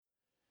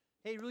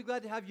Hey, really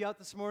glad to have you out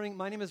this morning.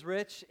 My name is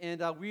Rich,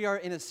 and we are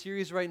in a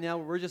series right now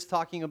where we're just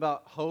talking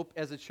about hope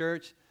as a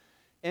church.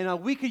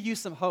 And we could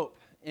use some hope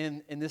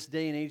in this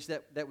day and age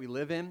that we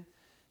live in.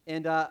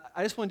 And I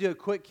just want to do a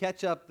quick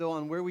catch-up, though,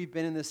 on where we've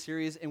been in this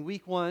series. In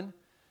week one,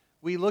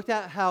 we looked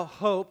at how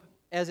hope,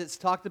 as it's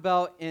talked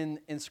about in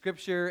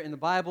Scripture, in the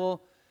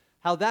Bible,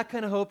 how that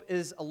kind of hope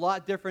is a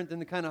lot different than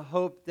the kind of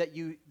hope that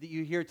you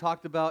hear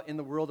talked about in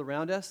the world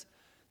around us.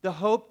 The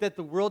hope that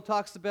the world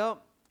talks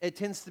about, it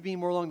tends to be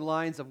more along the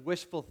lines of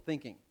wishful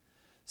thinking.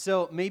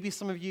 So maybe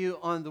some of you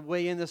on the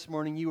way in this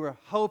morning, you were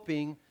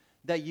hoping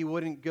that you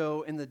wouldn't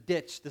go in the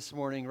ditch this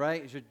morning,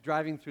 right? As you're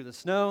driving through the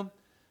snow.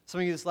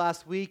 Some of you this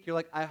last week, you're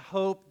like, I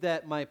hope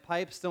that my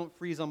pipes don't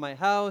freeze on my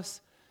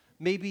house.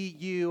 Maybe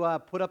you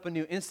put up a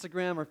new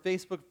Instagram or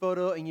Facebook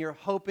photo and you're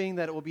hoping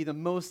that it will be the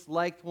most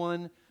liked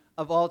one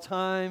of all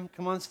time.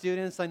 Come on,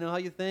 students, I know how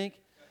you think.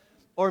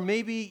 Or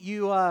maybe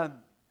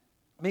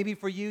maybe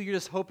for you, you're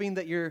just hoping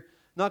that you're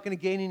not going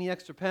to gain any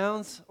extra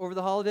pounds over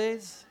the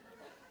holidays?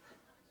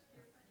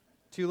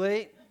 Too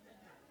late?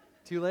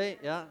 Too late?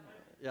 Yeah,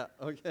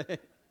 okay.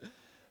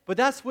 But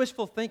that's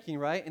wishful thinking,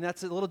 right? And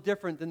that's a little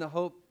different than the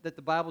hope that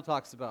the Bible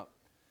talks about.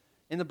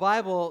 In the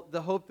Bible,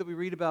 the hope that we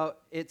read about,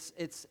 it's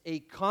a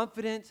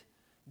confident,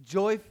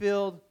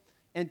 joy-filled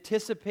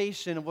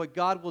anticipation of what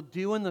God will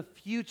do in the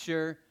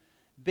future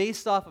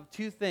based off of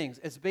two things.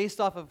 It's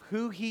based off of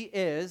who He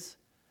is,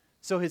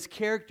 so His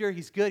character,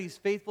 He's good, He's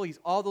faithful, He's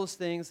all those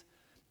things.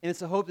 And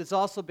it's a hope that's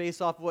also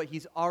based off of what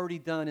He's already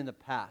done in the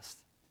past.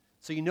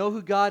 So you know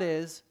who God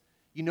is,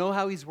 you know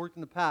how He's worked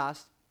in the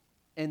past,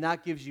 and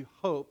that gives you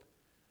hope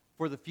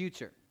for the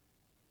future.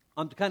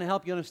 To kind of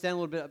help you understand a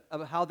little bit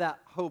of how that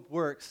hope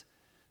works.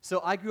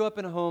 So I grew up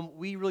in a home,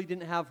 we really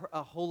didn't have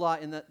a whole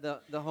lot in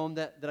the home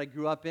that I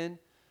grew up in,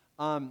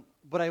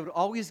 but I would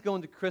always go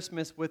into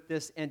Christmas with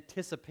this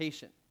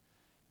anticipation.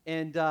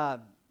 And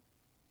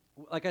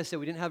like I said,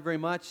 we didn't have very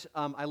much.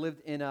 I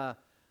lived in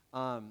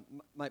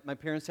my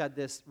parents had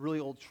this really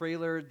old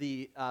trailer.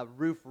 The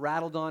roof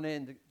rattled on it,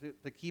 and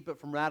to keep it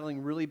from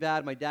rattling really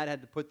bad, my dad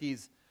had to put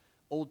these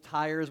old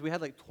tires. We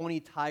had like 20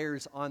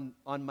 tires on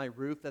my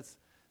roof. That's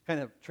kind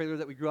of trailer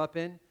that we grew up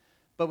in.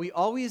 But we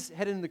always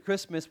headed into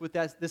Christmas with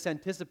this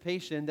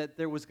anticipation that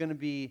there was going to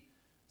be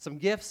some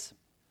gifts,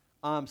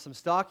 some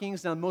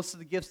stockings. Now, most of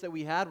the gifts that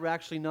we had were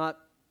actually not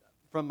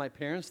from my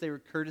parents. They were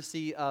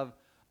courtesy of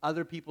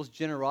other people's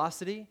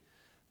generosity.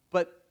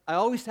 But I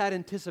always had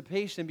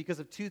anticipation because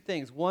of two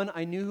things. One,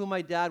 I knew who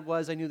my dad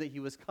was. I knew that he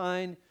was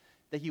kind,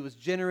 that he was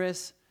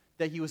generous,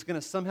 that he was going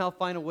to somehow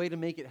find a way to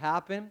make it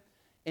happen.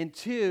 And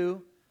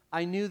two,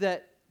 I knew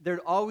that there'd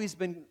always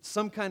been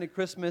some kind of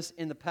Christmas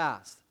in the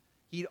past.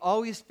 He'd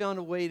always found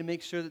a way to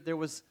make sure that there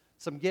was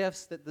some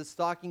gifts, that the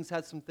stockings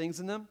had some things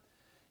in them.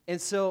 And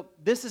so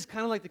this is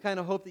kind of like the kind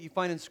of hope that you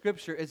find in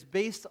Scripture. It's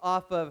based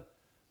off of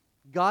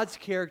God's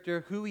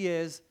character, who He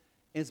is,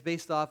 and it's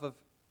based off of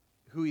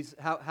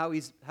how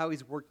he's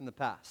worked in the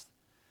past.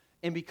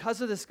 And because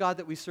of this God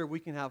that we serve, we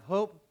can have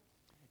hope.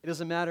 It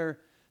doesn't matter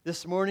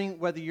this morning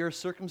whether your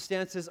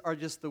circumstances are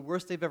just the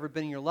worst they've ever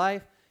been in your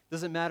life. It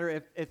doesn't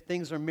matter if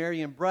things are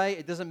merry and bright.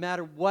 It doesn't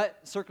matter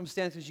what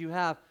circumstances you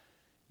have.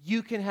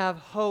 You can have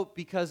hope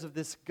because of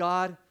this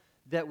God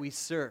that we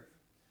serve.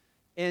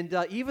 And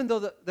even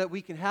though that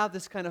we can have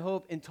this kind of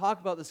hope and talk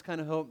about this kind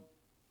of hope,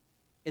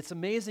 it's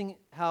amazing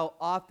how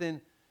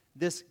often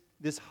this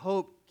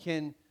hope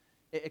can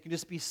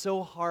just be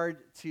so hard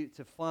to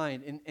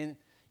find. And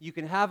you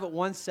can have it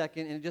one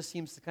second, and it just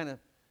seems to kind of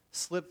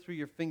slip through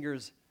your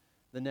fingers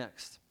the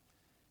next.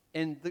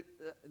 And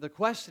the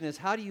question is,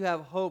 how do you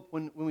have hope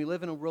when we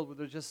live in a world where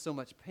there's just so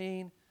much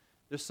pain,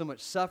 there's so much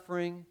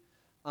suffering,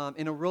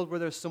 in a world where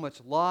there's so much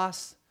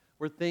loss,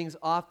 where things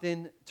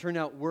often turn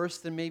out worse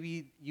than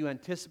maybe you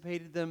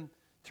anticipated them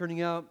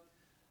turning out?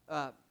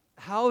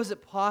 How is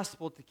it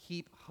possible to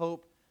keep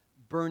hope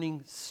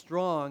burning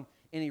strong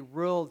in a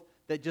world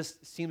that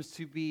just seems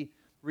to be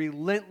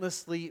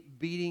relentlessly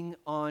beating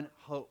on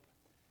hope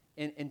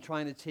and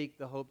trying to take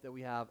the hope that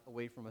we have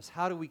away from us?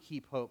 How do we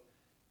keep hope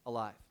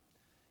alive?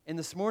 And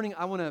this morning,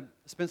 I want to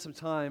spend some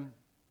time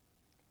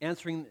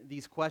answering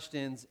these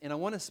questions, and I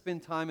want to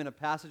spend time in a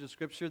passage of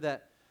Scripture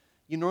that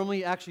you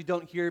normally actually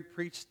don't hear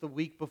preached the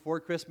week before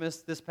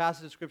Christmas. This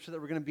passage of Scripture that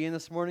we're going to be in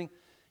this morning,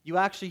 you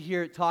actually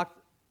hear it talked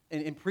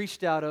and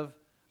preached out of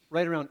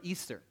right around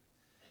Easter.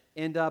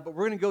 And but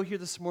we're going to go here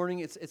this morning.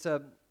 It's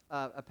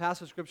a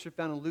passage of Scripture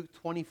found in Luke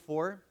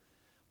 24,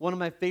 one of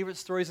my favorite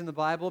stories in the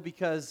Bible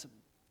because,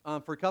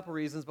 for a couple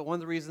reasons, but one of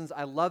the reasons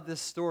I love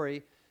this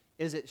story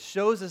is it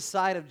shows a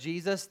side of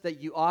Jesus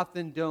that you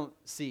often don't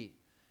see.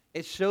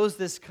 It shows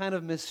this kind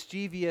of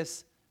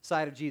mischievous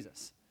side of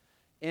Jesus.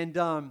 And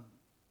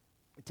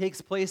it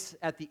takes place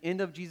at the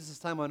end of Jesus'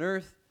 time on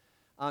earth.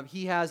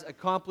 He has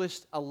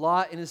accomplished a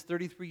lot in his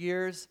 33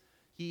 years.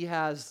 He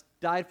has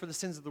died for the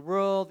sins of the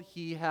world.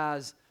 He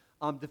has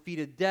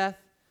defeated death.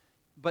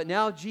 But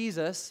now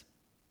Jesus,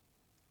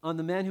 the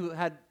man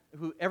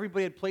who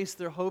everybody had placed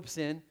their hopes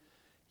in,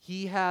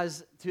 he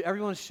has, to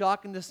everyone's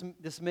shock and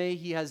dismay,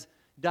 he has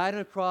died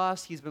on a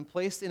cross. He's been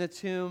placed in a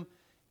tomb,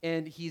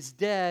 and he's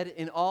dead,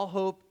 and all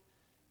hope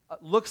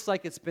looks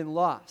like it's been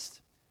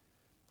lost.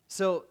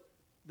 So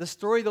the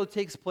story, though,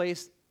 takes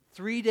place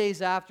 3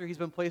 days after he's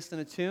been placed in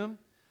a tomb.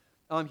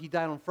 He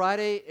died on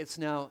Friday. It's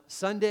now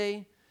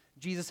Sunday.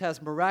 Jesus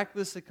has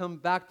miraculously come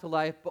back to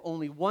life, but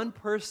only one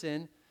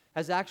person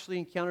has actually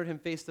encountered him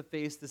face to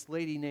face, this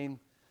lady named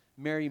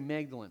Mary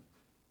Magdalene.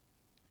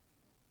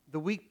 The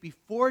week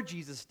before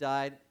Jesus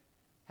died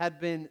had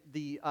been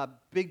the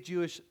big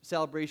Jewish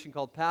celebration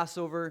called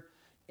Passover,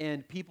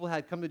 and people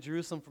had come to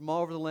Jerusalem from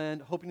all over the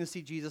land, hoping to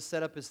see Jesus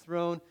set up his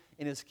throne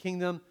in his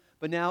kingdom.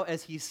 But now,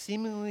 as he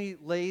seemingly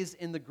lays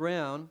in the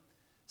ground,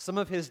 some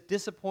of his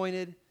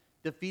disappointed,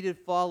 defeated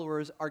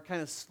followers are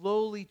kind of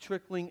slowly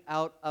trickling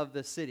out of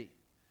the city.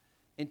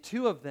 And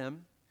two of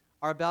them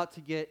are about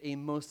to get a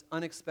most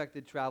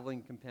unexpected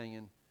traveling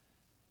companion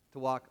to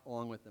walk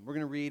along with them. We're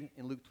going to read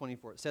in Luke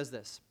 24. It says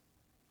this.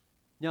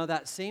 Now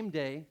that same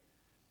day,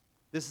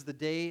 this is the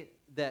day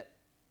that,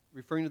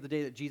 referring to the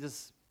day that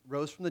Jesus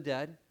rose from the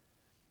dead.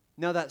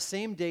 Now that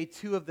same day,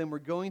 two of them were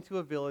going to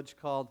a village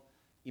called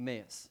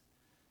Emmaus,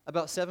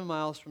 about 7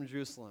 miles from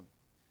Jerusalem.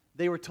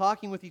 They were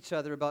talking with each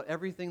other about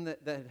everything that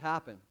had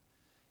happened.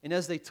 And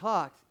as they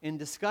talked and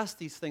discussed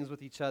these things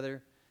with each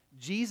other,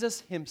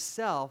 Jesus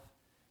himself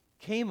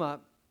came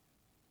up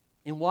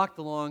and walked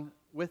along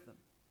with them.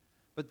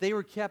 But they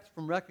were kept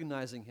from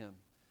recognizing him.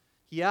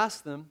 He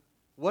asked them,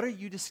 "What are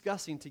you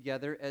discussing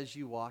together as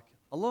you walk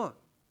along?"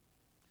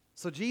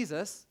 So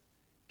Jesus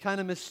kind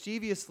of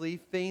mischievously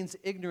feigns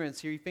ignorance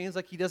here. He feigns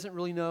like he doesn't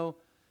really know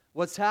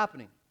what's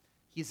happening.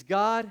 He's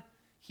God.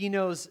 He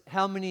knows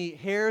how many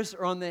hairs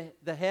are on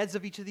the heads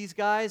of each of these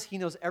guys. He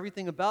knows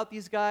everything about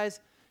these guys.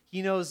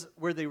 He knows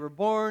where they were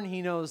born.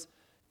 He knows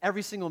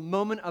every single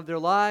moment of their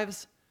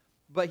lives.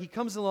 But he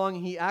comes along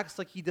and he acts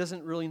like he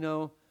doesn't really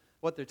know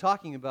what they're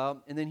talking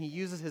about. And then he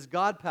uses his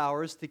God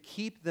powers to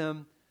keep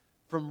them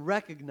from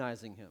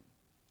recognizing him,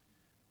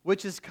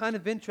 which is kind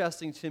of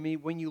interesting to me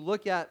when you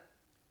look at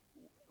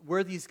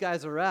where these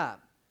guys are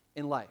at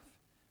in life.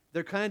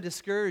 They're kind of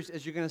discouraged,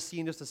 as you're going to see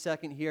in just a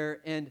second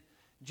here. And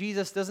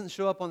Jesus doesn't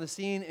show up on the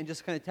scene and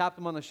just kind of tap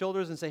them on the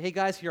shoulders and say, "Hey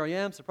guys, here I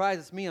am. Surprise,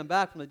 it's me. I'm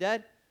back from the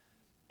dead."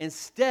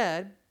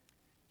 Instead,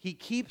 he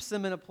keeps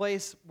them in a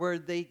place where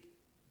they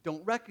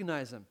don't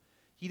recognize him.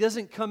 He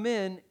doesn't come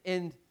in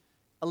and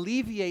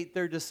alleviate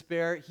their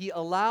despair. He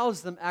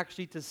allows them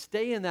actually to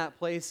stay in that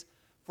place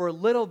for a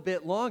little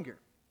bit longer,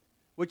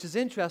 which is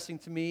interesting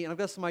to me, and I've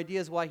got some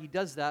ideas why he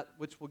does that,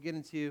 which we'll get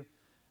into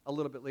a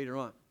little bit later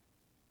on.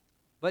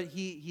 But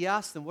he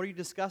asked them, "What are you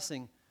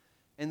discussing?"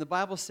 And the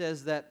Bible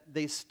says that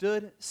they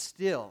stood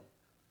still,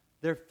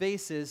 their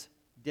faces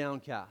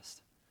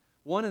downcast.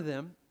 One of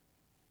them,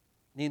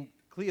 named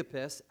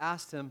Cleopas,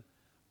 asked him,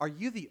 "Are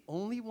you the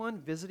only one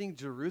visiting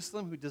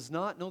Jerusalem who does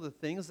not know the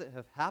things that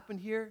have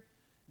happened here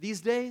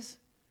these days?"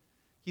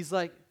 He's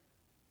like,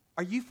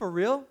 "Are you for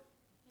real?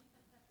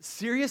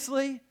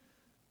 Seriously?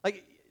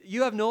 Like,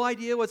 you have no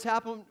idea what's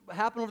happened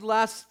over the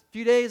last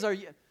few days?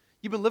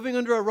 You've been living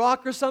under a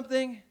rock or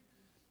something?"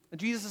 And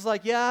Jesus is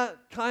like, "Yeah,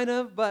 kind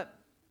of, but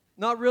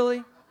not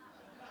really."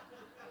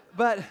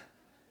 But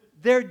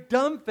they're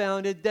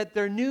dumbfounded that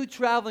their new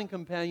traveling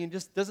companion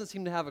just doesn't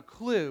seem to have a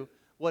clue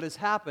what has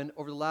happened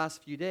over the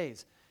last few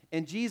days.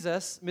 And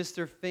Jesus,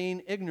 Mr.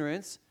 Feign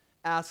Ignorance,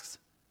 asks,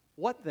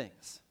 "What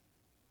things?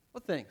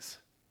 What things?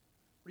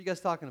 What are you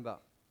guys talking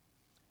about?"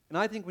 And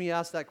I think when he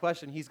asks that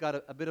question, he's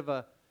got a bit of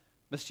a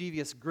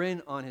mischievous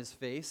grin on his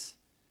face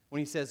when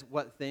he says,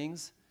 "What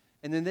things?"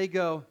 And then they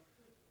go,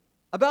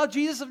 "About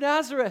Jesus of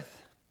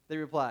Nazareth," they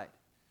replied.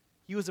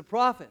 "He was a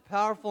prophet,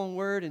 powerful in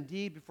word and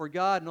deed before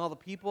God and all the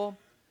people.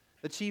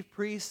 The chief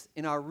priests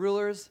and our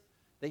rulers,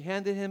 they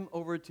handed him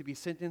over to be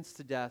sentenced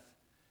to death,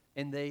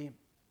 and they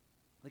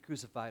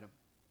crucified him.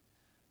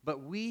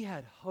 But we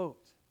had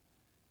hoped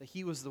that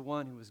he was the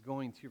one who was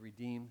going to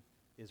redeem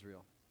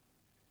Israel."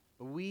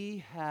 But we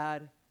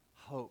had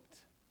hoped.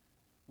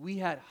 We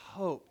had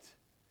hoped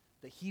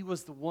that he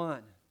was the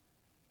one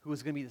who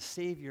was going to be the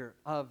Savior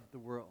of the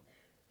world.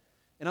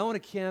 And I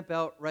want to camp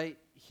out right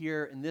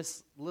here in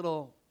this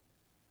little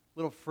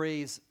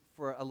phrase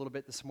for a little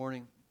bit this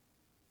morning.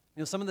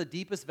 You know, some of the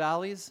deepest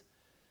valleys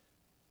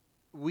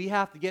we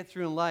have to get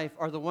through in life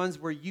are the ones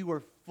where you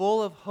were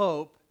full of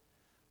hope,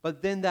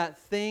 but then that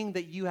thing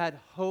that you had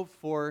hoped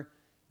for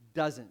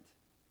doesn't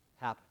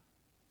happen.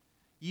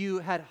 You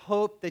had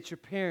hoped that your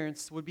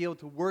parents would be able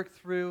to work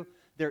through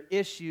their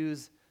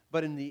issues,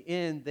 but in the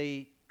end,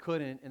 they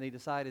couldn't, and they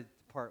decided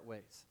to part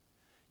ways.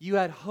 You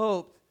had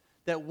hoped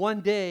that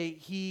one day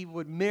he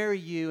would marry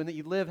you and that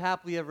you'd live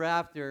happily ever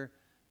after,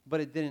 but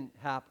it didn't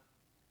happen.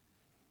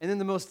 And then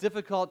the most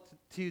difficult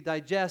to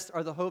digest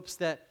are the hopes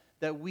that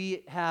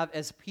we have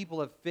as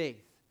people of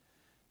faith.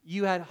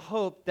 You had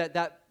hoped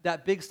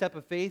that big step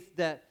of faith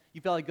that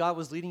you felt like God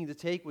was leading you to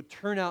take would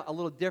turn out a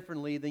little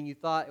differently than you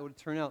thought it would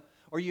turn out.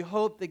 Or you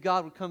hoped that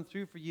God would come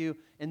through for you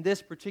in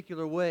this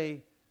particular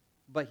way,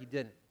 but he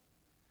didn't.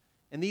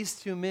 And these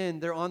two men,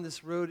 they're on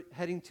this road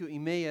heading to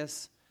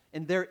Emmaus,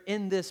 and they're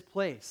in this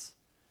place.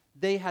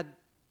 They had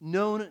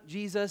known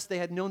Jesus. They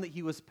had known that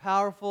he was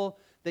powerful.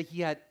 that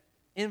he had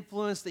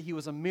influence, that he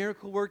was a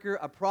miracle worker,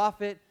 a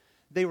prophet.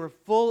 They were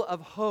full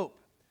of hope.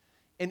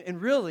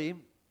 And really,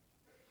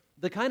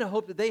 the kind of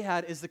hope that they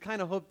had is the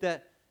kind of hope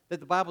that the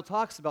Bible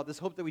talks about, this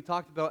hope that we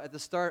talked about at the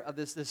start of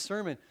this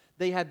sermon.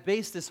 They had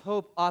based this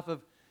hope off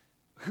of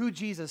who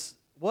Jesus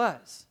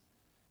was.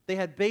 They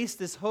had based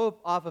this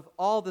hope off of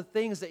all the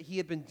things that he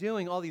had been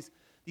doing, all these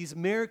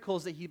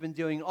miracles that he'd been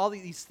doing, all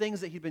these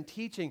things that he'd been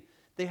teaching.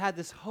 They had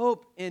this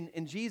hope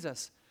in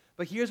Jesus.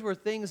 But here's where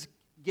things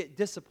get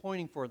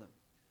disappointing for them.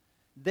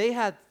 They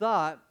had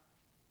thought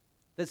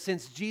that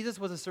since Jesus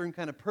was a certain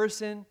kind of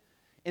person,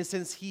 and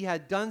since he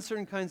had done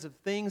certain kinds of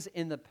things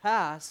in the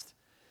past,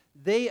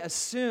 they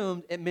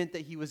assumed it meant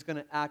that he was going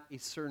to act a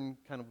certain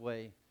kind of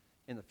way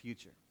in the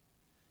future.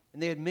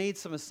 And they had made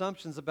some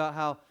assumptions about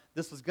how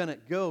this was going to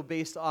go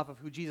based off of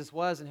who Jesus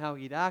was and how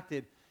he'd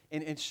acted.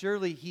 And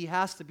surely he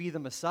has to be the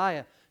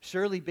Messiah.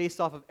 Surely based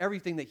off of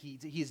everything that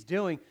he's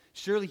doing,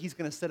 surely he's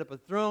going to set up a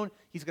throne,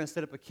 he's going to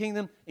set up a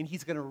kingdom, and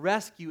he's going to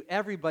rescue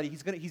everybody.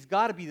 He's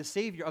got to be the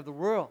Savior of the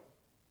world.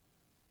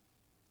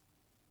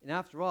 And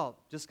after all,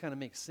 it just kind of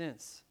makes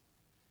sense.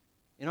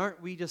 And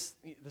aren't we just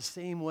the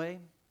same way?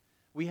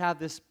 We have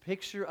this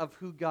picture of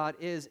who God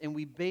is, and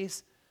we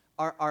base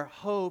our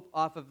hope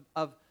off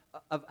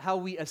of how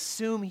we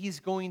assume he's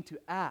going to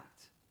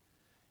act.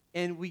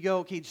 And we go,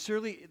 okay,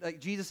 surely like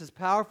Jesus is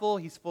powerful,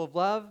 he's full of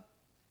love,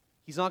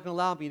 he's not going to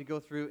allow me to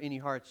go through any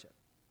hardship.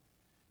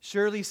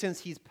 Surely since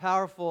he's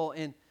powerful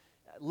and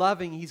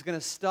loving, he's going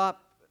to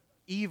stop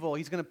evil,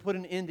 he's going to put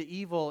an end to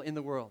evil in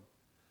the world.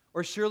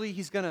 Or surely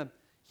he's going to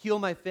heal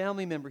my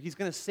family member, he's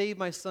going to save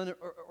my son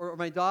or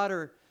my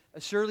daughter,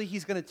 surely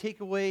he's going to take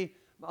away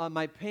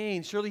my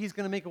pain, surely he's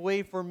going to make a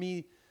way for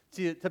me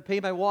to pay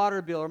my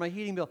water bill or my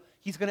heating bill.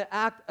 He's going to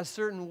act a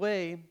certain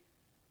way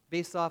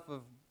based off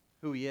of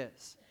who he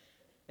is.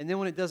 And then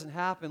when it doesn't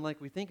happen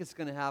like we think it's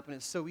going to happen,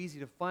 it's so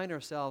easy to find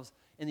ourselves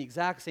in the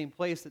exact same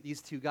place that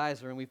these two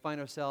guys are, and we find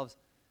ourselves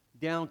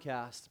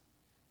downcast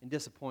and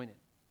disappointed.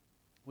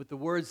 With the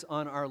words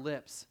on our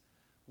lips,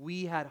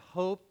 we had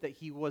hope that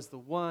he was the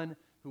one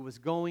who was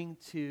going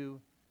to,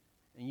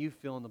 and you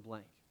fill in the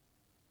blank.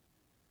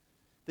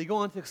 They go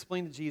on to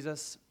explain to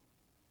Jesus,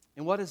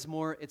 and what is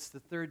more, it's the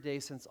third day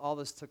since all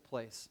this took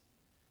place.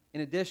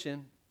 In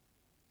addition,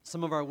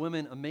 some of our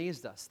women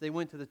amazed us. They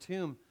went to the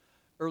tomb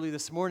early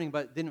this morning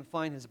but didn't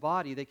find his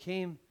body. They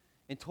came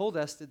and told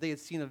us that they had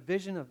seen a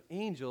vision of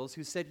angels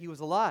who said he was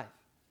alive.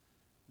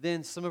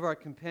 Then some of our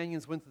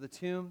companions went to the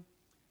tomb,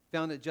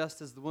 found it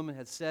just as the woman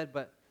had said,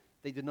 but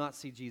they did not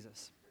see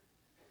Jesus.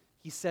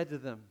 He said to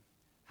them,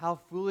 "How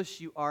foolish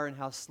you are and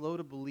how slow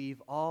to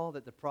believe all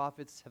that the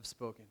prophets have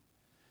spoken.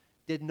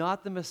 Did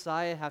not the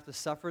Messiah have to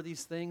suffer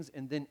these things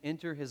and then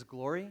enter his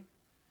glory?"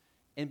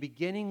 And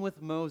beginning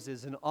with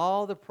Moses and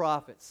all the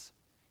prophets,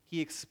 he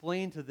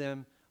explained to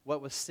them what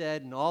was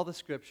said in all the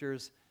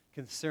scriptures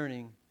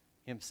concerning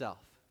himself.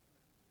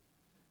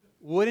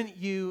 Wouldn't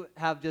you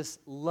have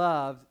just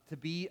loved to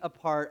be a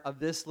part of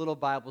this little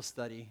Bible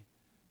study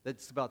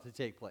that's about to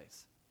take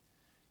place?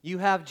 You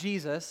have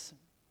Jesus,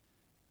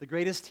 the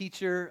greatest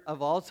teacher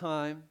of all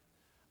time,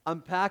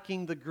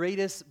 unpacking the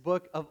greatest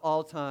book of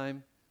all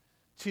time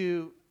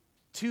to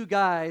two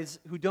guys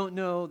who don't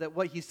know that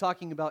what he's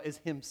talking about is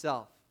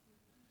himself.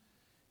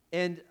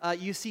 And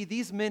you see,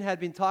 these men had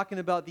been talking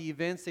about the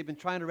events. They've been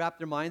trying to wrap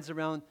their minds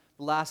around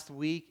the last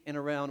week and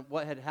around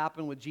what had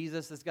happened with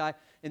Jesus, this guy.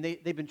 And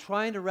they've been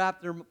trying to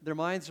wrap their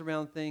minds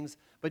around things.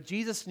 But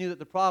Jesus knew that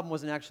the problem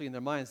wasn't actually in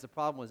their minds. The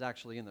problem was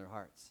actually in their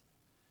hearts.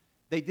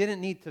 They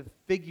didn't need to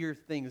figure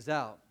things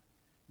out.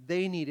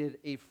 They needed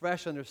a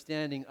fresh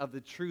understanding of the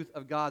truth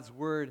of God's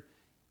word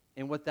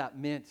and what that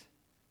meant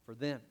for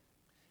them.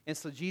 And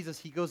so Jesus,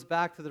 he goes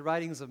back to the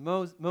writings of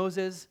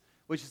Moses,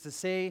 which is to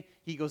say,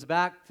 he goes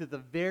back to the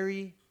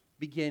very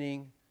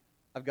beginning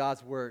of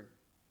God's word.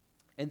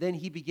 And then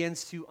he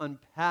begins to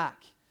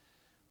unpack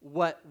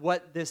what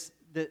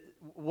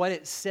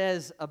it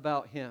says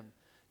about him.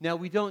 Now,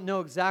 we don't know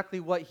exactly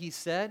what he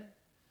said,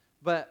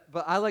 but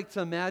I like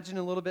to imagine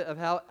a little bit of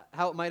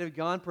how it might have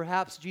gone.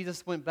 Perhaps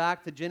Jesus went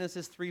back to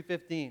Genesis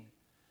 3:15,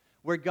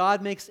 where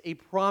God makes a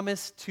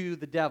promise to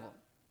the devil.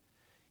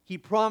 He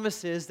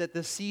promises that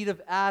the seed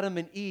of Adam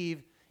and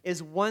Eve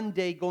is one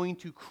day going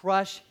to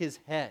crush his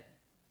head.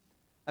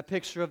 A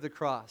picture of the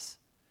cross.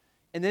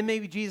 And then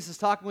maybe Jesus is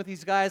talking with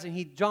these guys and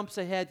he jumps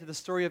ahead to the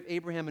story of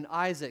Abraham and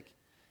Isaac.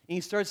 And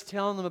he starts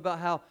telling them about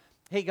how,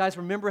 hey guys,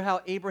 remember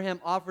how Abraham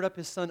offered up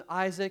his son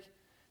Isaac?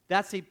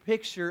 That's a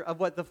picture of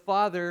what the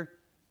Father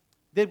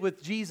did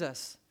with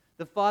Jesus.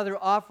 The Father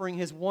offering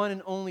his one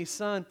and only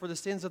Son for the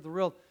sins of the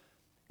world.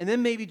 And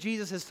then maybe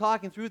Jesus is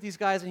talking through with these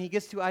guys and he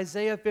gets to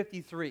Isaiah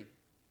 53.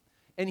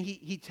 And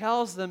he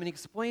tells them and he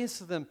explains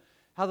to them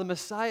how the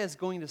Messiah is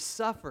going to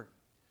suffer.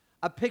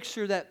 A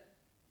picture that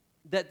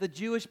the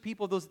Jewish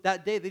people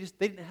that day, they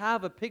didn't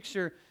have a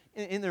picture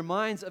in their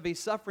minds of a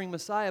suffering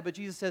Messiah. But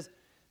Jesus says,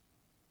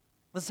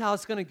 this is how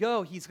it's going to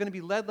go. He's going to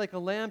be led like a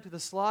lamb to the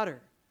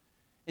slaughter.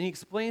 And he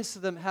explains to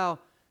them how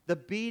the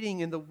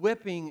beating and the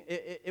whipping,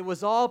 it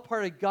was all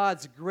part of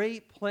God's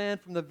great plan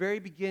from the very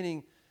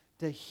beginning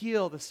to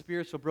heal the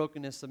spiritual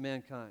brokenness of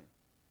mankind.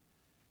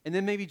 And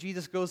then maybe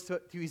Jesus goes to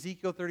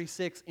Ezekiel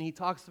 36, and he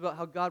talks about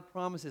how God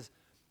promises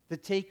to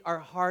take our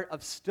heart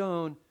of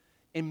stone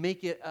and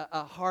make it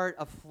a heart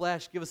of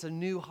flesh, give us a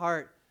new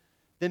heart.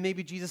 Then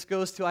maybe Jesus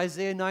goes to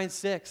Isaiah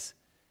 9:6,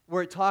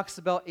 where it talks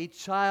about a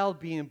child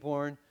being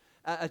born,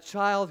 a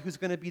child who's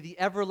going to be the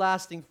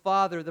everlasting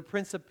Father, the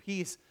Prince of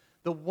Peace,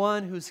 the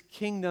one whose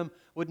kingdom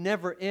would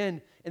never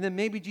end. And then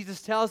maybe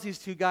Jesus tells these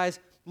two guys,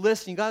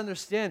 listen, you got to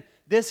understand,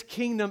 this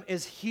kingdom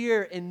is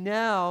here and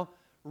now,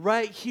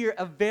 right here,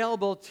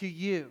 available to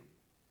you.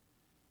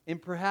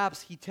 And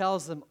perhaps he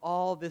tells them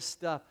all this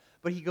stuff,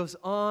 but he goes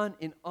on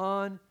and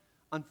on,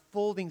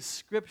 unfolding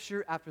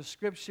scripture after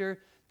scripture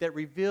that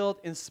revealed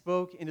and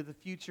spoke into the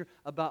future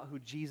about who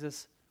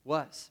Jesus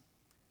was.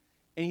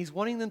 And he's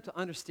wanting them to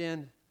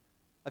understand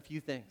a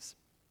few things.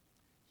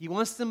 He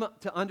wants them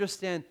to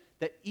understand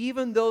that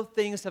even though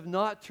things have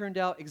not turned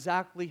out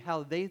exactly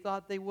how they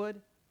thought they would,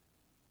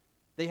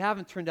 they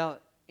haven't turned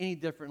out any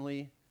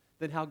differently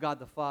than how God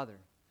the Father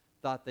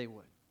thought they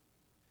would.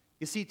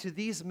 You see, to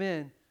these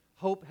men,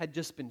 hope had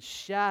just been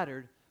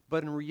shattered,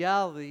 but in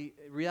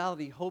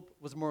reality, hope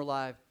was more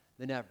alive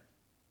than ever.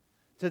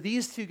 To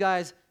these two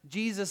guys,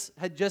 Jesus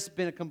had just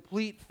been a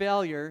complete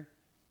failure,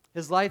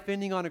 his life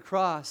ending on a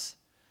cross,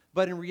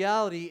 but in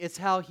reality, it's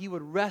how he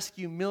would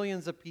rescue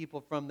millions of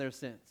people from their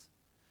sins.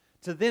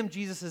 To them,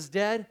 Jesus is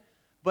dead,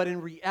 but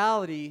in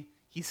reality,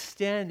 he's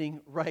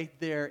standing right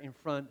there in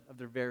front of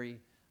their very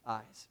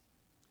eyes.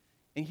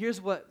 And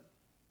here's what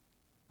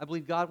I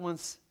believe God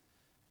wants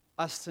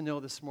us to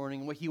know this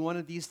morning, what he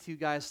wanted these two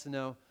guys to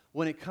know.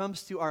 When it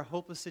comes to our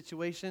hopeless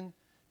situation,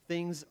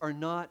 things are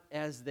not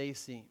as they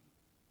seem.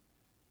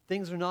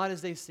 Things are not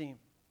as they seem.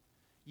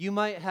 You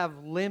might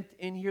have limped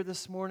in here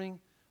this morning,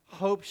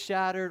 hope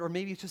shattered, or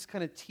maybe it's just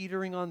kind of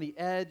teetering on the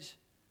edge.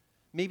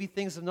 Maybe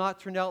things have not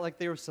turned out like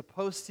they were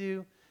supposed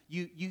to.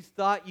 You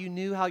thought you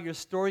knew how your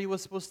story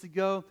was supposed to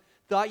go,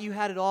 thought you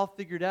had it all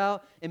figured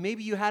out, and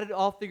maybe you had it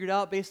all figured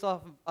out based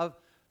off of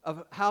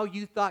how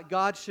you thought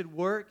God should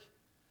work,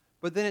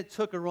 but then it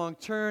took a wrong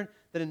turn,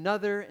 then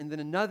another, and then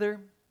another.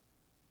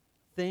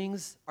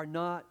 Things are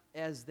not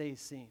as they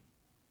seem.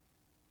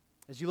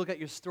 As you look at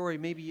your story,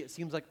 maybe it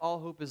seems like all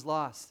hope is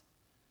lost,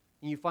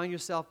 and you find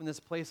yourself in this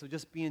place of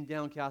just being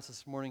downcast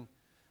this morning.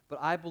 But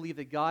I believe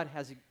that God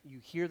has you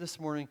here this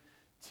morning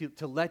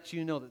to let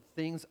you know that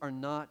things are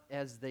not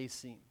as they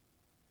seem.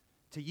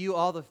 To you,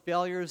 all the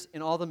failures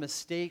and all the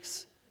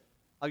mistakes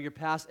of your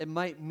past, it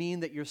might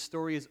mean that your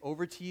story is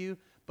over to you,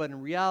 but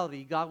in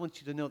reality, God wants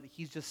you to know that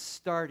he's just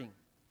starting.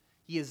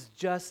 He is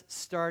just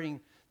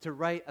starting to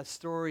write a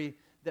story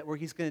where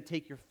he's going to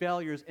take your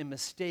failures and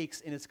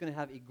mistakes, and it's going to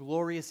have a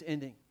glorious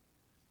ending.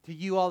 To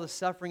you, all the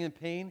suffering and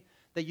pain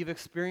that you've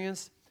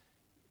experienced,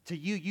 to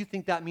you, you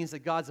think that means that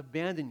God's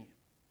abandoned you.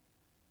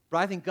 But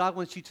I think God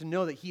wants you to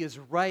know that he is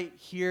right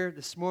here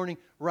this morning,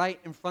 right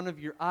in front of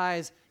your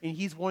eyes, and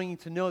he's wanting you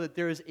to know that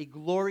there is a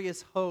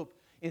glorious hope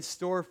in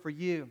store for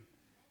you.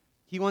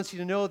 He wants you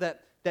to know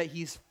that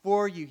he's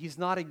for you. He's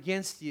not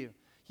against you.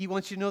 He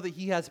wants you to know that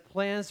he has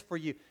plans for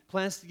you,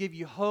 plans to give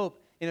you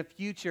hope in a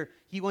future.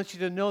 He wants you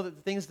to know that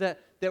the things that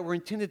were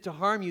intended to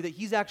harm you, that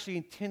he's actually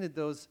intended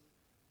those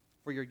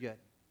for your good.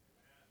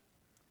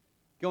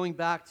 Going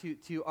back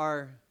to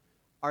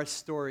our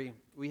story,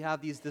 we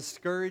have these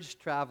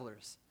discouraged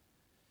travelers.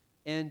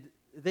 And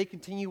they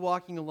continue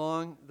walking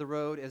along the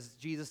road as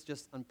Jesus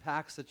just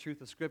unpacks the truth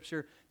of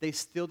Scripture. They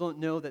still don't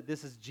know that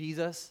this is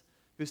Jesus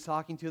who's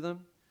talking to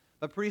them.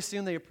 But pretty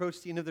soon they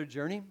approach the end of their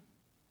journey.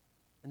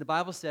 And the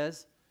Bible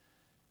says,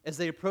 as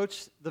they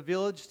approached the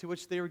village to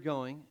which they were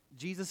going,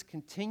 Jesus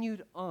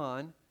continued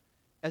on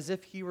as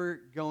if he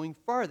were going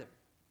farther.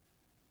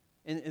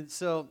 And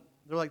so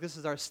they're like, this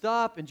is our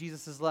stop. And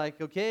Jesus is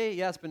like, okay,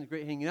 yeah, it's been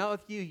great hanging out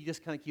with you. He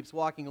just kind of keeps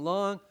walking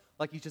along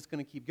like he's just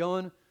going to keep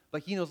going.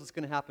 But he knows what's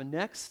going to happen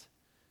next.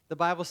 The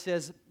Bible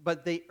says,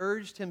 but they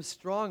urged him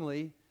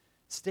strongly,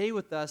 stay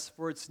with us,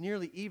 for it's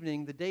nearly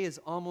evening. The day is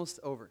almost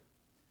over.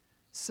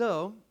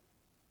 So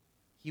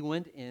he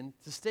went in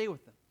to stay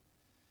with them.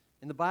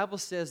 And the Bible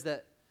says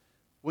that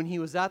when he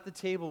was at the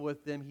table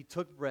with them, he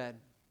took bread,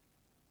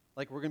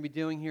 like we're going to be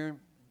doing here in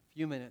a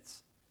few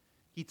minutes.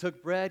 He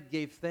took bread,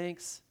 gave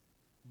thanks,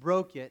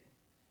 broke it,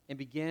 and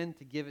began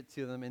to give it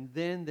to them. And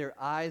then their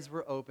eyes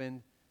were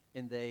opened,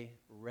 and they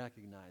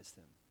recognized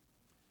him.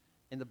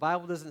 And the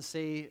Bible doesn't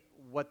say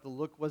what the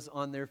look was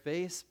on their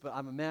face, but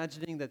I'm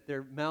imagining that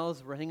their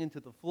mouths were hanging to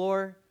the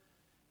floor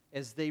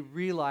as they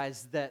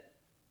realized that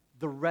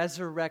the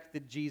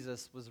resurrected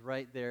Jesus was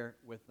right there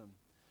with them.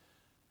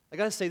 I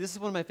got to say, this is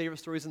one of my favorite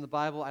stories in the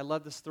Bible. I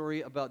love the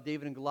story about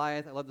David and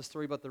Goliath. I love the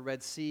story about the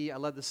Red Sea. I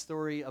love the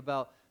story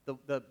about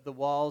the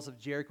walls of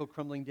Jericho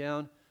crumbling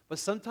down. But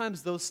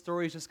sometimes those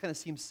stories just kind of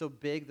seem so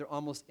big, they're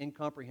almost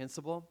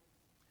incomprehensible.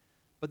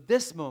 But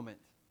this moment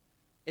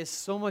is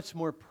so much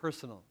more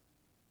personal.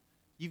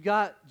 You've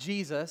got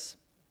Jesus,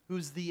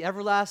 who's the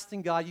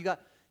everlasting God. You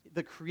got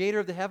the creator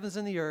of the heavens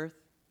and the earth,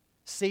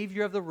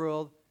 Savior of the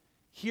world.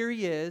 Here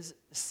he is,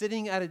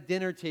 sitting at a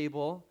dinner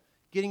table,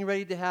 getting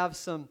ready to have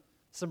some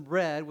some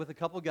bread with a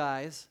couple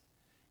guys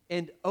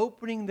and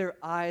opening their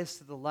eyes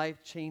to the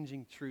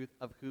life-changing truth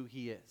of who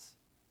he is.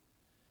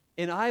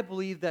 And I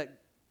believe that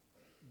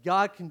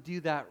God can do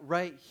that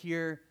right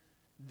here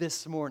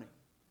this morning.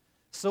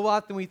 So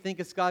often we think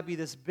it's got to be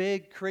this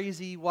big,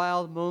 crazy,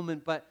 wild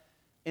moment, but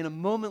in a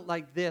moment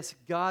like this,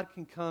 God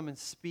can come and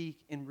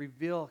speak and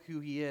reveal who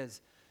he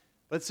is.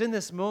 But it's in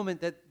this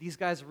moment that these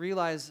guys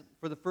realize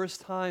for the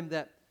first time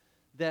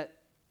that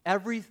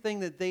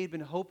everything that they'd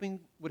been hoping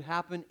would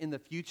happen in the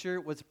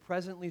future was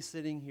presently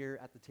sitting here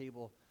at the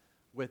table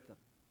with them.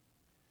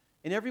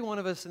 And every one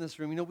of us in this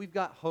room, we've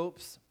got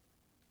hopes.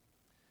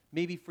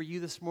 Maybe for you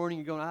this morning,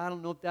 you're going, I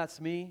don't know if that's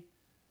me.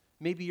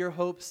 Maybe your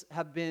hopes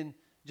have been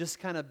just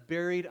kind of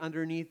buried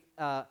underneath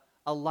a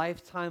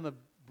lifetime of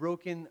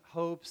broken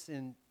hopes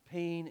and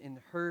pain and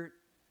hurt.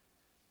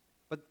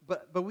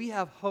 But we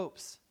have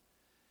hopes.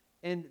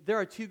 And there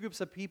are two groups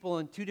of people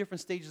in two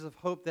different stages of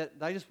hope that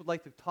I just would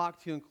like to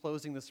talk to in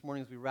closing this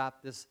morning as we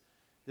wrap this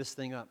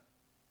thing up.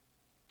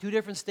 Two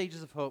different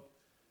stages of hope.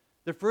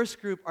 The first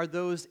group are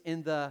those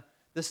in the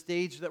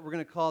stage that we're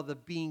going to call the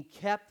being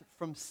kept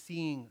from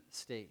seeing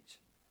stage.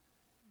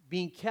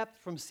 Being kept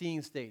from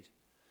seeing stage.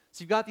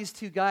 So you've got these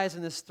two guys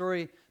in this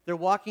story. They're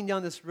walking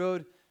down this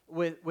road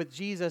with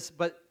Jesus,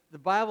 but the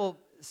Bible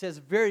says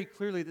very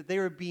clearly that they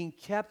were being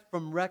kept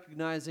from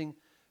recognizing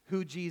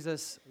who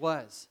Jesus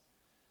was.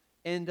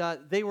 And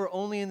they were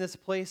only in this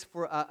place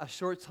for a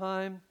short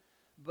time,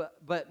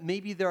 but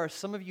maybe there are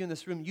some of you in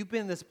this room, you've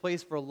been in this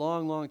place for a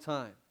long, long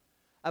time.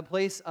 A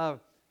place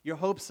of your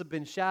hopes have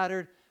been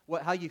shattered,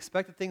 how you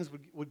expected things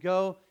would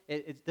go.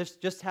 It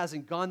just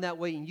hasn't gone that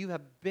way, and you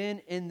have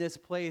been in this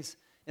place,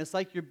 and it's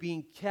like you're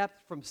being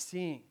kept from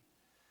seeing.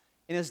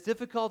 And as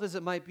difficult as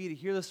it might be to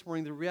hear this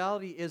morning, the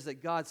reality is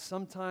that God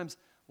sometimes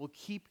will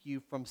keep you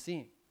from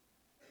seeing.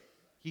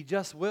 He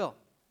just will.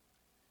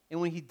 And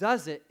when he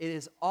does it, it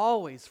is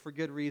always for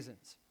good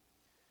reasons.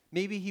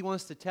 Maybe he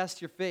wants to test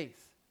your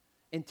faith.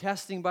 And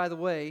testing, by the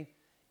way,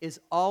 is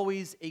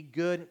always a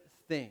good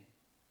thing.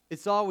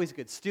 It's always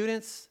good.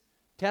 Students,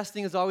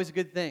 testing is always a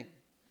good thing.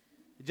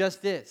 It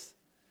just is.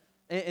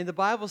 And the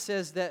Bible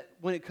says that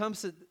when it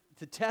comes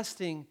to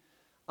testing,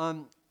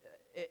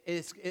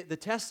 the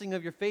testing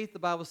of your faith, the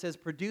Bible says,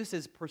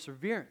 produces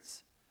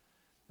perseverance.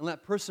 And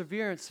let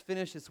perseverance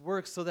finish its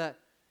work so that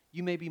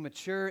you may be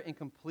mature and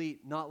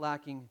complete, not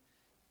lacking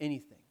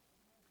anything.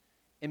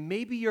 And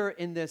maybe you're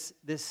in this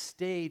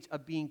stage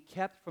of being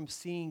kept from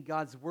seeing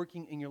God's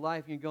working in your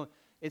life, and you're going,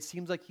 it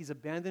seems like he's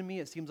abandoned me,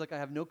 it seems like I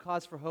have no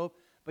cause for hope,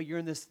 but you're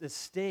in this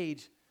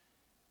stage,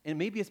 and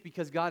maybe it's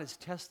because God is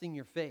testing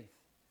your faith.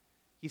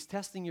 He's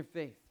testing your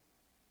faith.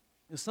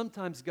 And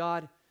sometimes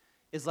God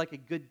is like a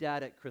good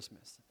dad at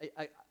Christmas.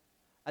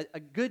 A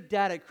good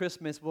dad at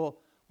Christmas will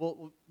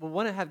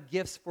want to have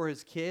gifts for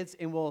his kids,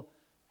 and will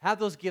have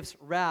those gifts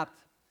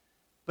wrapped,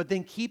 but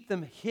then keep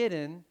them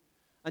hidden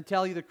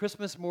until either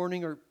Christmas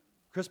morning or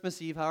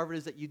Christmas Eve, however it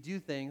is that you do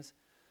things.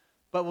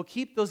 But we'll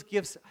keep those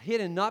gifts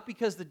hidden, not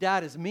because the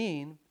dad is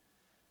mean,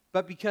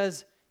 but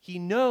because he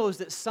knows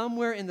that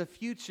somewhere in the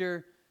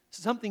future,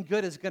 something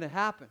good is going to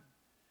happen.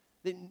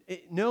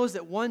 It knows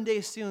that one day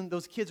soon,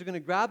 those kids are going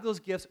to grab those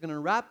gifts, are going to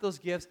wrap those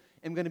gifts,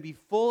 and going to be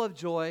full of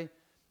joy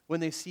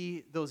when they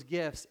see those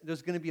gifts.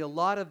 There's going to be a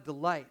lot of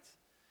delight.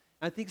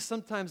 And I think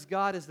sometimes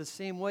God is the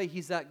same way.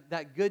 He's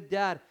that good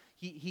dad.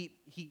 He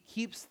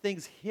keeps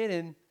things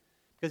hidden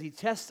because he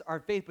tests our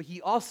faith, but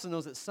he also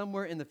knows that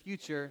somewhere in the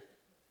future,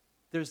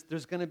 there's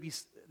going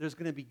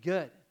to be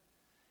good.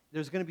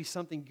 There's going to be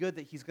something good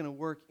that he's going to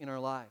work in our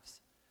lives.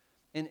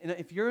 And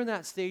if you're in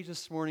that stage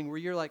this morning where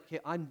you're like, okay,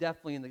 I'm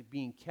definitely in the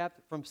being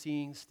kept from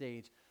seeing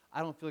stage.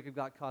 I don't feel like I've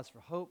got cause for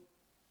hope.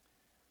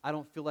 I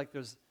don't feel like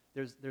there's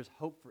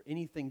hope for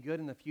anything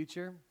good in the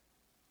future.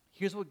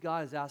 Here's what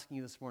God is asking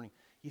you this morning.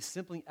 He's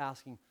simply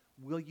asking,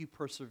 will you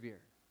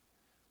persevere?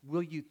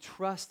 Will you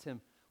trust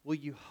him? Will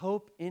you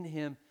hope in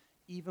him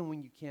even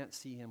when you can't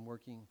see him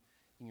working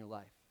in your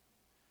life?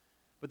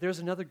 But there's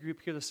another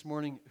group here this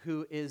morning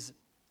who is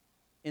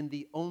in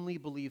the only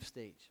believe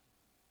stage.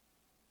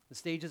 The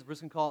stage is, we're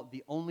just going to call it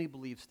the only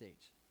believe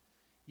stage.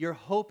 You're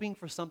hoping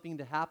for something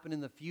to happen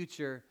in the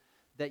future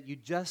that you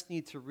just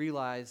need to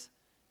realize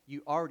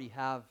you already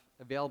have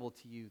available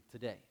to you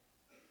today.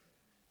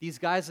 These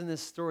guys in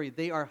this story,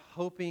 they are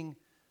hoping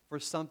for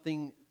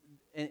something,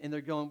 and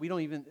they're going,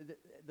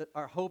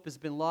 our hope has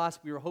been lost.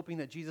 We were hoping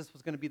that Jesus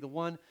was going to be the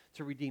one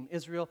to redeem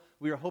Israel.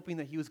 We were hoping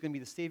that he was going to be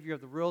the Savior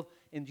of the world.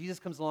 And Jesus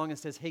comes along and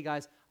says, hey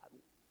guys,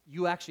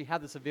 you actually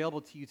have this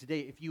available to you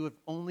today if you have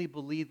only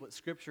believed what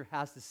Scripture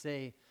has to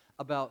say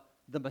about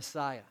the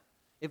Messiah.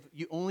 If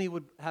you only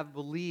would have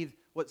believed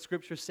what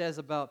Scripture says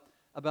about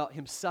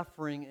him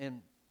suffering,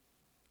 and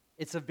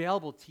it's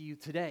available to you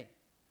today.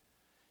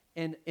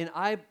 And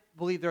I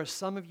believe there are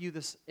some of you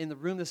in the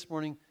room this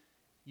morning,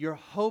 you're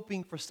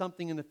hoping for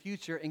something in the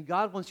future, and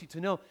God wants you to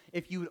know,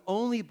 if you would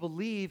only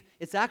believe,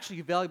 it's actually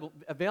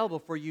available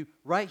for you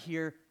right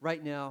here,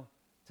 right now,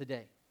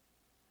 today.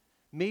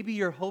 Maybe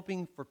you're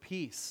hoping for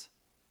peace.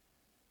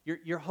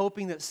 You're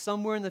hoping that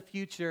somewhere in the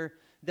future,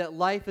 that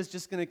life is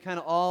just going to kind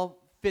of all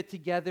fit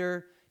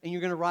together, and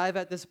you're going to arrive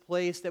at this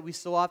place that we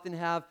so often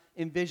have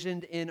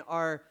envisioned in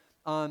our,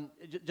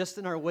 just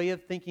in our way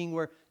of thinking,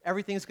 where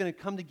everything's going to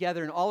come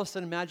together, and all of a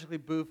sudden, magically,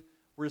 boof,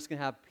 we're just going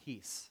to have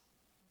peace.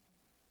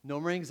 No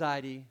more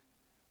anxiety.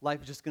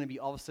 Life is just going to be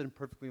all of a sudden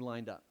perfectly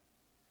lined up.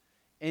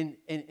 And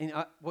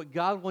what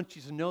God wants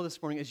you to know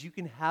this morning is you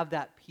can have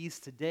that peace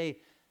today,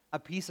 a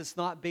peace that's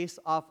not based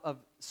off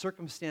of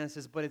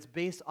circumstances, but it's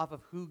based off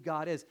of who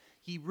God is.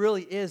 He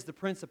really is the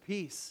Prince of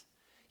Peace.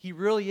 He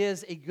really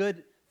is a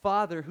good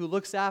Father who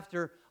looks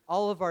after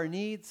all of our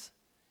needs.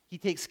 He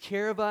takes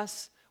care of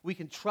us. We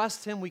can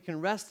trust Him. We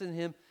can rest in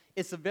Him.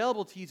 It's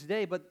available to you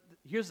today, but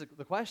here's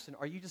the question.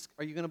 Are you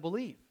going to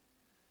believe?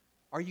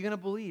 Are you going to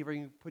believe? Are you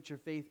going to put your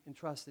faith and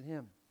trust in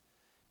Him?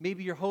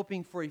 Maybe you're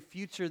hoping for a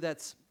future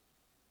that's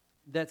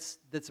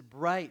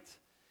bright,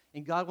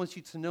 and God wants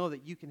you to know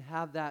that you can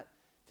have that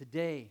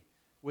today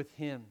with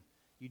Him.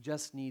 You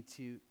just need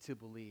to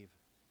believe.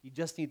 You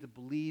just need to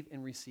believe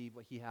and receive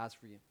what He has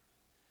for you.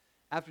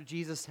 After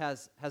Jesus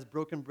has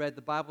broken bread,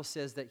 the Bible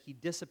says that He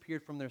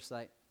disappeared from their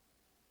sight.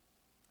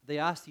 They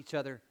asked each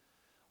other,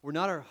 were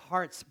not our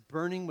hearts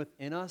burning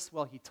within us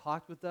while He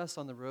talked with us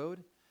on the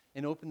road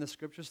and opened the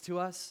Scriptures to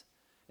us?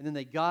 And then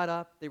they got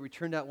up, they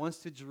returned at once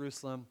to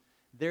Jerusalem.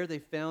 There they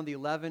found the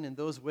 11 and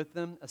those with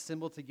them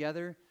assembled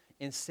together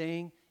and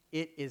saying,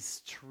 "It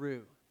is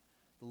true.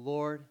 The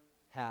Lord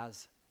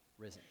has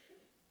risen."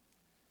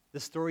 The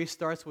story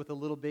starts with a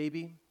little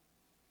baby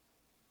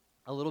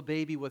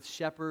with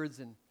shepherds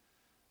and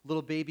a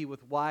little baby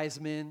with wise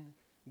men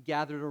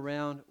gathered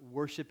around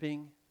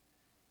worshiping.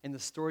 And the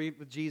story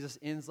with Jesus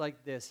ends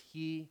like this.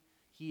 He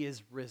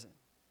is risen.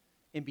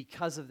 And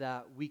because of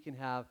that, we can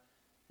have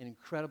an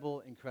incredible,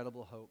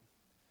 incredible hope.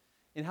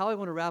 And how I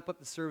want to wrap up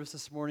the service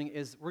this morning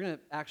is we're going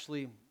to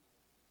actually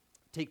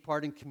take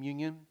part in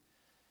communion.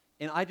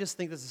 And I just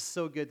think this is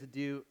so good to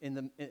do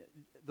in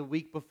the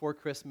week before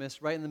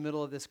Christmas, right in the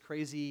middle of this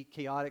crazy,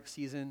 chaotic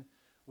season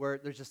where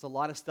there's just a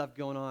lot of stuff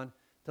going on,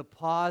 to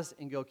pause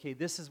and go, okay,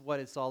 this is what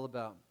it's all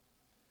about.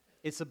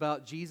 It's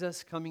about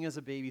Jesus coming as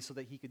a baby so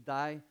that He could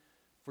die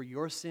for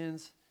your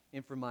sins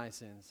and for my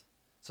sins,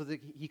 so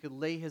that He could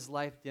lay His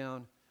life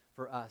down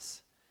for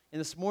us. And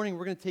this morning,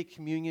 we're going to take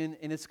communion,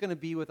 and it's going to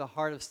be with a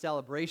heart of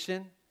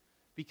celebration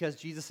because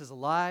Jesus is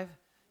alive,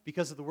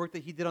 because of the work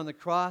that He did on the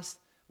cross.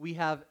 We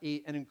have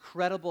an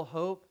incredible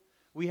hope.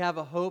 We have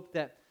a hope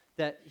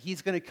that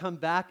He's going to come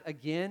back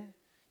again.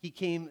 He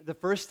came the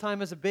first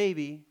time as a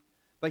baby,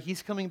 but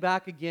He's coming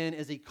back again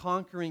as a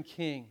conquering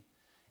king.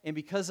 And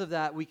because of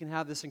that, we can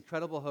have this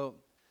incredible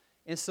hope.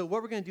 And so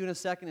what we're going to do in a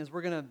second is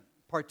we're going to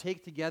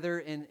partake together,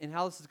 and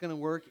how this is going to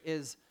work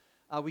is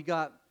we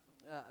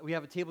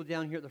have a table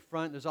down here at the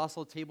front. There's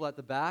also a table at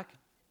the back.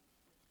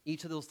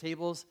 Each of those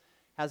tables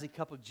has a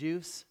cup of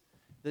juice.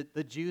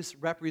 The juice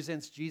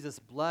represents Jesus'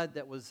 blood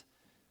that was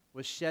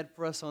shed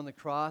for us on the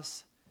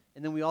cross.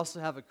 And then we also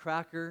have a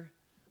cracker,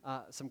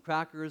 some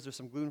crackers. There's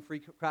some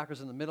gluten-free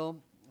crackers in the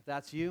middle, if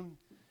that's you.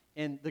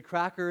 And the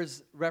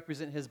crackers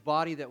represent His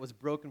body that was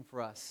broken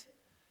for us.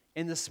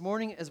 And this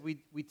morning, as we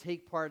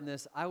take part in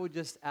this, I would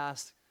just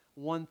ask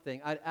one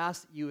thing. I'd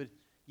ask that you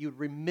would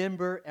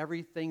remember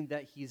everything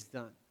that He's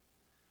done.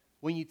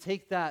 When you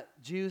take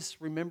that juice,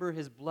 remember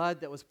His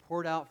blood that was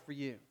poured out for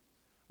you.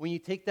 When you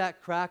take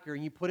that cracker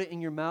and you put it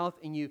in your mouth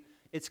and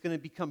it's going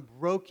to become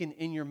broken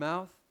in your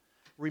mouth,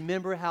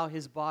 remember how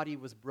His body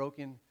was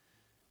broken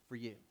for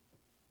you.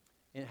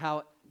 And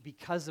how,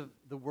 because of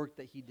the work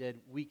that He did,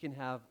 we can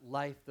have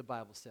life, the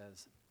Bible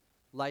says,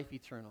 life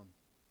eternal.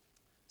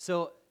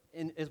 So,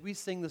 as we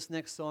sing this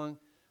next song,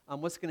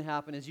 what's going to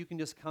happen is you can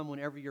just come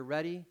whenever you're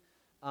ready.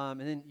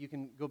 And then you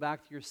can go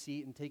back to your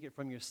seat and take it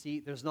from your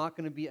seat. There's not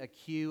going to be a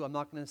cue. I'm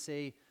not going to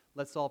say,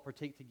 let's all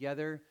partake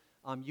together.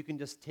 You can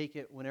just take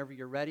it whenever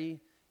you're ready.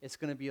 It's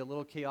going to be a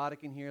little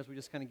chaotic in here as we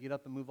just kind of get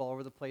up and move all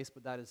over the place,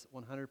 but that is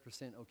 100%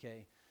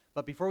 okay.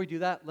 But before we do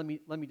that, let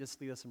me just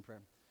lead us in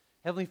prayer.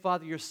 Heavenly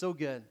Father, You're so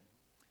good.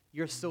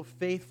 You're so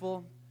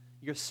faithful.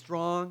 You're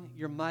strong.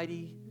 You're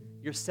mighty.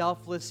 You're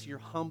selfless. You're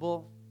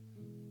humble.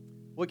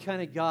 What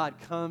kind of God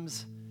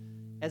comes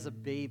as a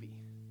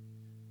baby?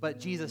 But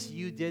Jesus,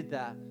 You did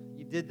that.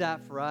 You did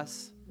that for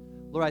us.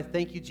 Lord, I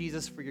thank You,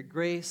 Jesus, for Your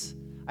grace.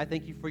 I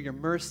thank You for Your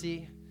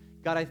mercy.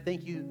 God, I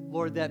thank You,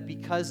 Lord, that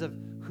because of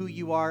who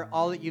You are,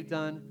 all that You've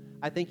done,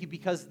 I thank You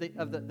because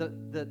of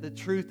the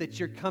truth that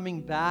You're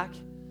coming back.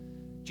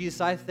 Jesus,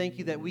 I thank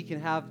You that we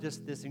can have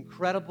just this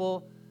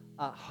incredible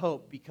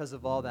hope because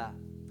of all that.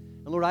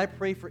 And Lord, I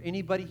pray for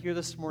anybody here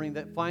this morning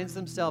that finds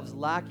themselves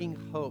lacking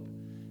hope.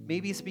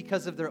 Maybe it's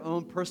because of their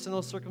own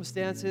personal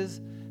circumstances.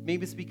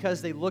 Maybe it's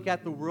because they look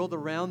at the world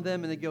around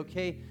them and they go,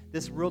 okay,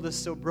 this world is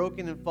so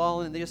broken and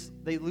fallen, and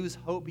they lose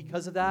hope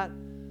because of that.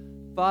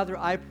 Father,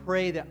 I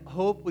pray that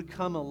hope would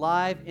come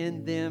alive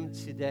in them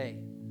today.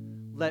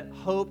 Let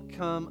hope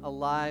come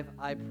alive,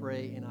 I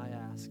pray and I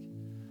ask.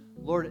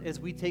 Lord, as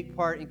we take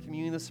part in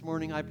communion this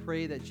morning, I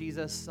pray that,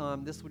 Jesus,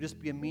 this would just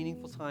be a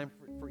meaningful time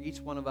for each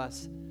one of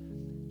us.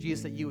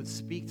 Jesus, that You would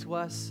speak to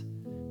us.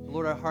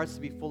 Lord, our hearts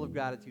to be full of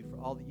gratitude for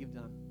all that You've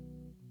done.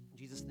 In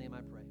Jesus' name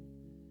I pray.